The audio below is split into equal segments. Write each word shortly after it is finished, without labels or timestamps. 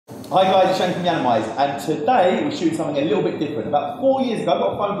Hi guys, it's Shane from Yiannimize, and today we're shooting something a little bit different. About 4 years ago, I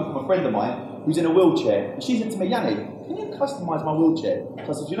got a phone call from a friend of mine who's in a wheelchair, and she said to me, Yianni, can you customise my wheelchair?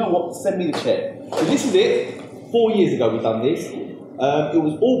 So I said, you know what, send me the chair. So this is it. 4 years ago we've done this. It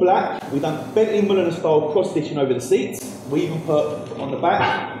was all black. We've done Bentley Mulliner style cross stitching over the seats. We even put on the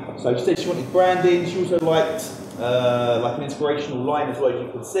back. So she said she wanted branding. She also liked like an inspirational line as well, as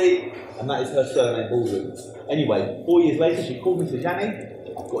you can see, and that is her surname, Baldwin. Anyway, 4 years later, she called me and said, Yianni,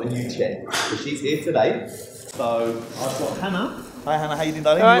 I've got a new chair. So she's here today. So I've got Hannah. Hi Hannah, how you doing,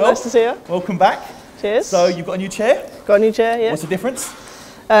 darling? All right, nice to see you. Welcome back. Cheers. So you've got a new chair? Got a new chair, yeah. What's the difference?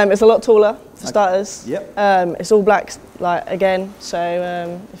 It's a lot taller, for starters. Yep. It's all black, like, again,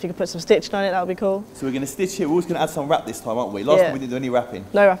 so if you could put some stitching on it, that would be cool. So we're going to stitch it. We're also going to add some wrap this time, aren't we? Last time we didn't do any wrapping.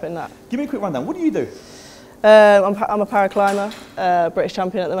 No wrapping, that. Give me a quick rundown. What do you do? I'm a paraclimber, British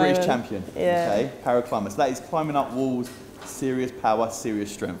champion at the moment. British champion. Yeah. Okay, paraclimber. So that is climbing up walls, serious power,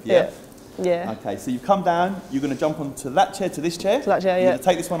 serious strength. Yeah. Yeah. Okay, so you've come down, you're going to jump onto that chair, to this chair. To that chair, yeah. You're going to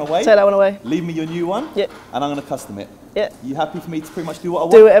take this one away. Take that one away. Leave me your new one. Yep. And I'm going to custom it. Yeah. You happy for me to pretty much do what I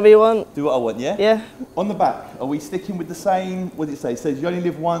want? Do whatever you want. Do what I want, yeah? Yeah. On the back, are we sticking with the same, what does it say? It says you only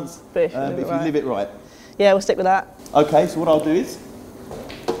live once, but if you live it right. Yeah, we'll stick with that. Okay, so what I'll do is,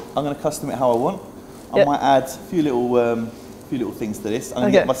 I'm going to custom it how I want. I might add a few little things to this. I'm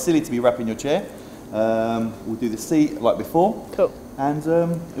going to get my silly to be wrapping your chair. We'll do the seat like before. Cool. And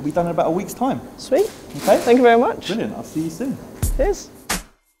it'll be done in about a week's time. Sweet. Okay. Thank you very much. Brilliant. I'll see you soon. Cheers.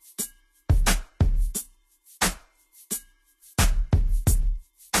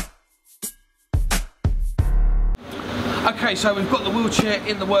 Okay, so we've got the wheelchair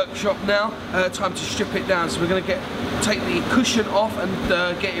in the workshop now. Time to strip it down. So we're going to take the cushion off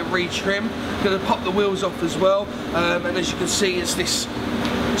and get it re-trimmed. Going to pop the wheels off as well. And as you can see, it's this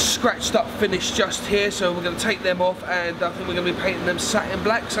scratched up finish just here. So we're going to take them off, and I think we're going to be painting them satin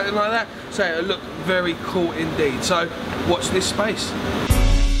black, something like that. So it'll look very cool indeed. So watch this space.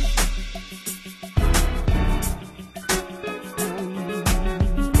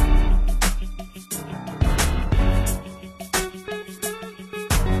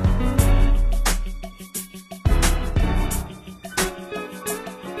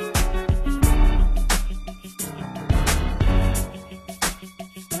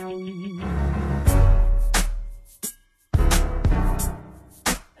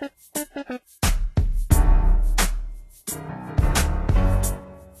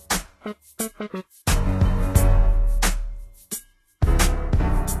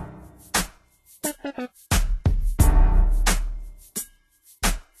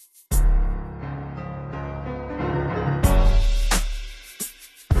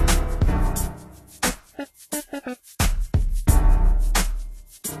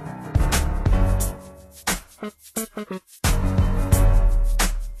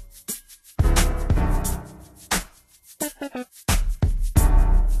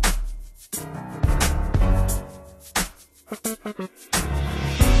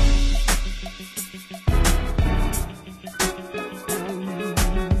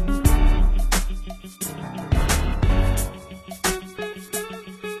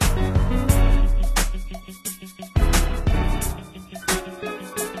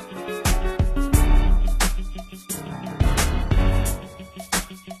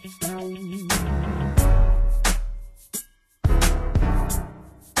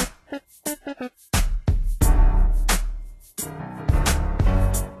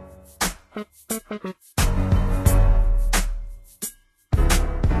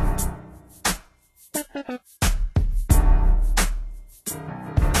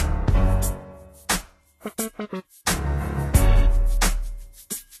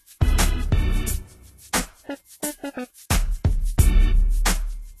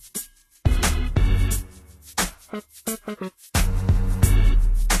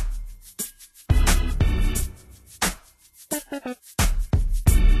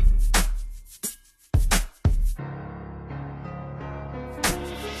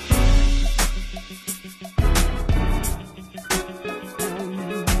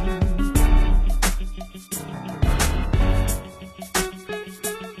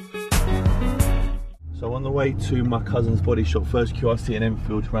 So on the way to my cousin's body shop, first QRC in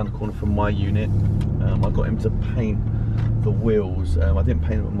Enfield, around the corner from my unit, I got him to paint the wheels. I didn't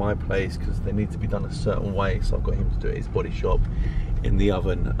paint them at my place because they need to be done a certain way, so I've got him to do it at his body shop in the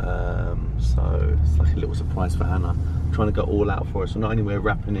oven. So it's like a little surprise for Hannah. I'm trying to go all out for her. So not only we're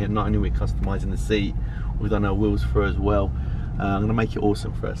wrapping it, not only we're customising the seat, we've done our wheels for her as well. I'm going to make it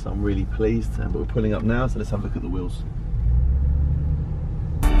awesome for her, so I'm really pleased. But we're pulling up now, so let's have a look at the wheels.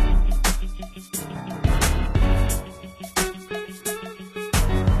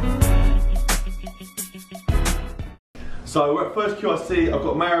 So we're at first QRC. I've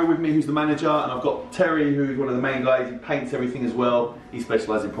got Mario with me, who's the manager, and I've got Terry, who's one of the main guys. He paints everything as well. He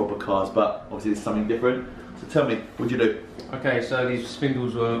specialises in proper cars, but obviously it's something different. So tell me, what'd you do? Okay, so these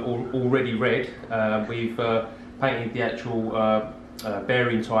spindles were already red. We've painted the actual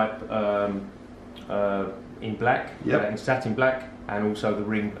bearing type in black, in satin black, and also the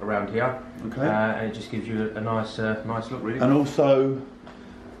ring around here. Okay. And it just gives you a nice look, really. And also,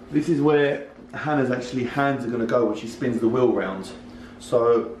 this is where Hannah's actually hands are going to go when she spins the wheel round.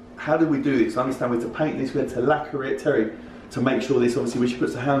 So how did we do this? I understand we had to paint this, we had to lacquer it, Terry, to make sure this, obviously when she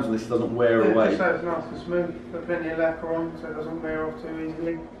puts her hands on this, it doesn't wear away. Just so it's nice and smooth, put plenty of lacquer on so it doesn't wear off too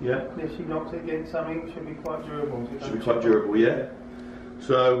easily. Yeah. And if she knocks it against something, it should be quite durable. Should be quite durable, yeah.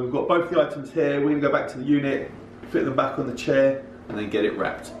 So we've got both the items here. We're going to go back to the unit, fit them back on the chair, and then get it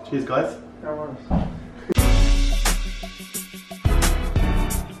wrapped. Cheers, guys. No worries.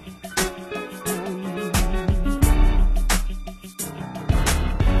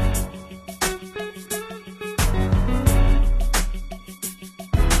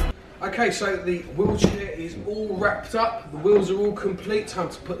 Okay, so the wheelchair is all wrapped up, the wheels are all complete, time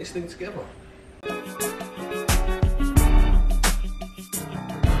to put this thing together.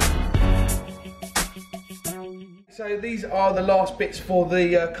 So these are the last bits for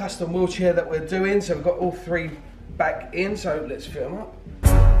the custom wheelchair that we're doing, so we've got all three back in, so let's fit them up.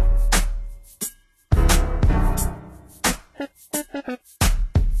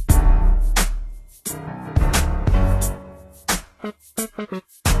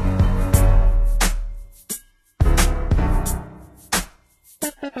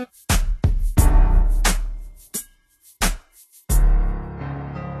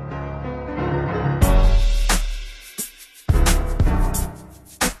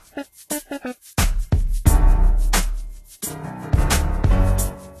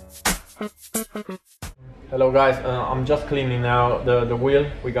 Hello guys, I'm just cleaning now the wheel.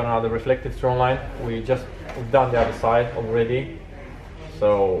 We're gonna have the reflective tron line. We've done the other side already,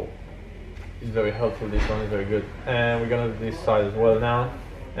 so it's very helpful. This one is very good, and we're gonna do this side as well now,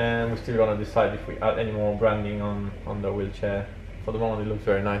 and we're still gonna decide if we add any more branding on the wheelchair. For the moment it looks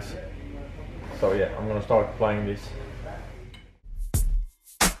very nice, so yeah, I'm gonna start applying this.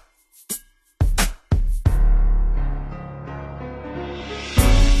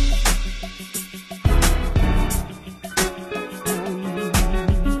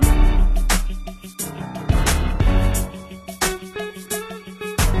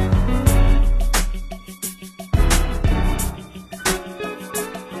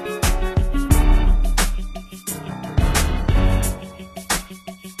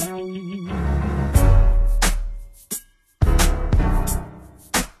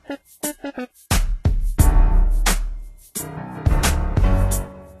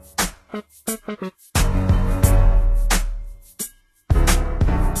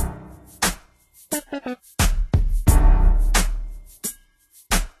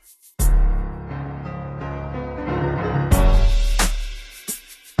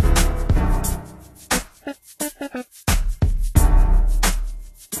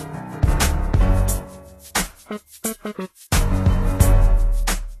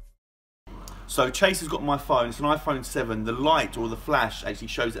 So Chase has got my phone, it's an iPhone 7, the light or the flash actually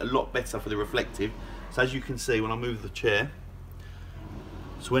shows it a lot better for the reflective. So as you can see when I move the chair,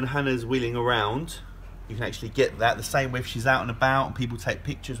 so when Hannah's wheeling around, you can actually get that, the same way if she's out and about and people take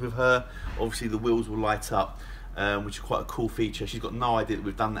pictures with her, obviously the wheels will light up, which is quite a cool feature. She's got no idea that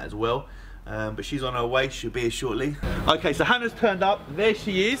we've done that as well, but she's on her way, she'll be here shortly. Okay, so Hannah's turned up, there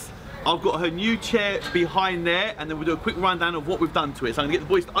she is. I've got her new chair behind there, and then we'll do a quick rundown of what we've done to it. So I'm gonna get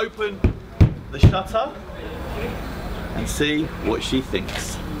the boys to open the shutter and see what she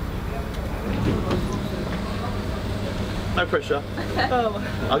thinks. No pressure.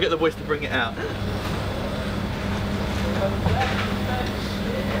 Oh. I'll get the boys to bring it out.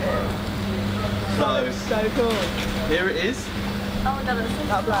 So cool. Here it is. Oh my god, it's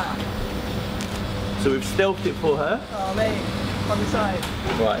that black. So we've stealthed it for her. Oh mate, on the side.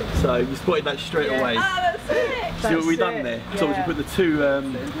 Right, so you spotted that straight away. Ah, that's sick! See what we've done there? So we put the two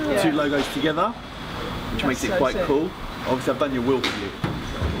logos together, which makes it quite cool. Obviously I've done your wheel for you.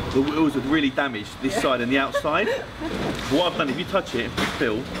 The wheels are really damaged, this side and the outside. But what I've done, if you touch it and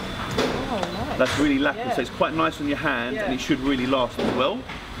feel, nice. that's really lacquer, so it's quite nice on your hand and it should really last as well.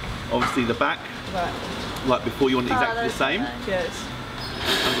 Obviously the back, like before, you want it exactly the same. Yes.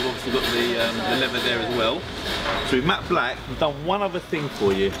 And we've obviously got the leather there as well. So with matte black, we've done one other thing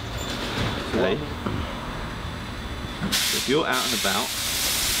for you. Okay. So if you're out and about,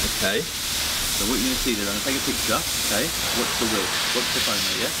 okay, so what you're going to see there, I'm going to take a picture, okay, watch the wheel, watch the phone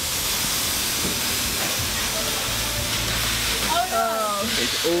there, yeah?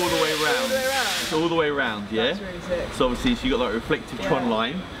 It's all the way round. It's all the way round, yeah? That's really sick. So obviously you got like a reflective tron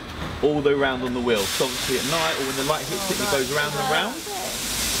line all the way round on the wheel. So obviously at night or when the light hits it, it goes round and round.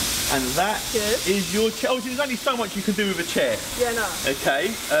 And that is your chair. Obviously, there's only so much you can do with a chair. Yeah, no.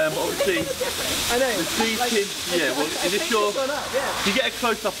 Okay, obviously, I know. the seating, well, is this your, do you get a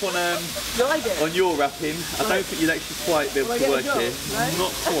close up on your wrapping? I don't think you'd actually quite be able to work here.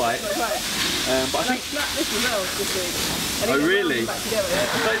 Not quite. But I think, oh really? So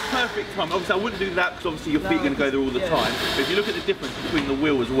it's perfect time. Obviously, I wouldn't do that because obviously your feet are going to go there all the time. But if you look at the difference between the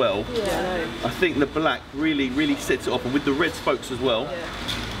wheel as well, I think the black really, really sets it off, and with the red spokes as well.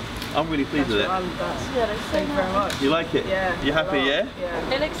 I'm really pleased with it. Thank you very much. You like it? Yeah. You happy, yeah?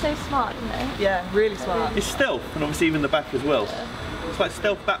 It looks so smart, doesn't it? Yeah, really smart. It's stealth, and obviously even the back as well. It's like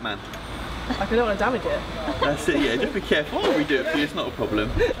stealth Batman. Like, I don't want to damage it. That's it, yeah. Just be careful. Oh, we do it for you, it's not a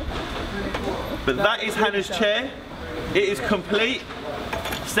problem. But that is Hannah's chair. It is complete.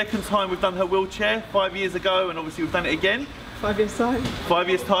 Second time we've done her wheelchair, 5 years ago, and obviously we've done it again. 5 years time. 5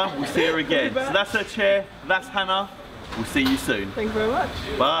 years time, we'll see her again. So that's her chair, that's Hannah. We'll see you soon. Thank you very much.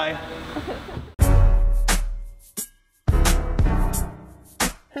 Bye.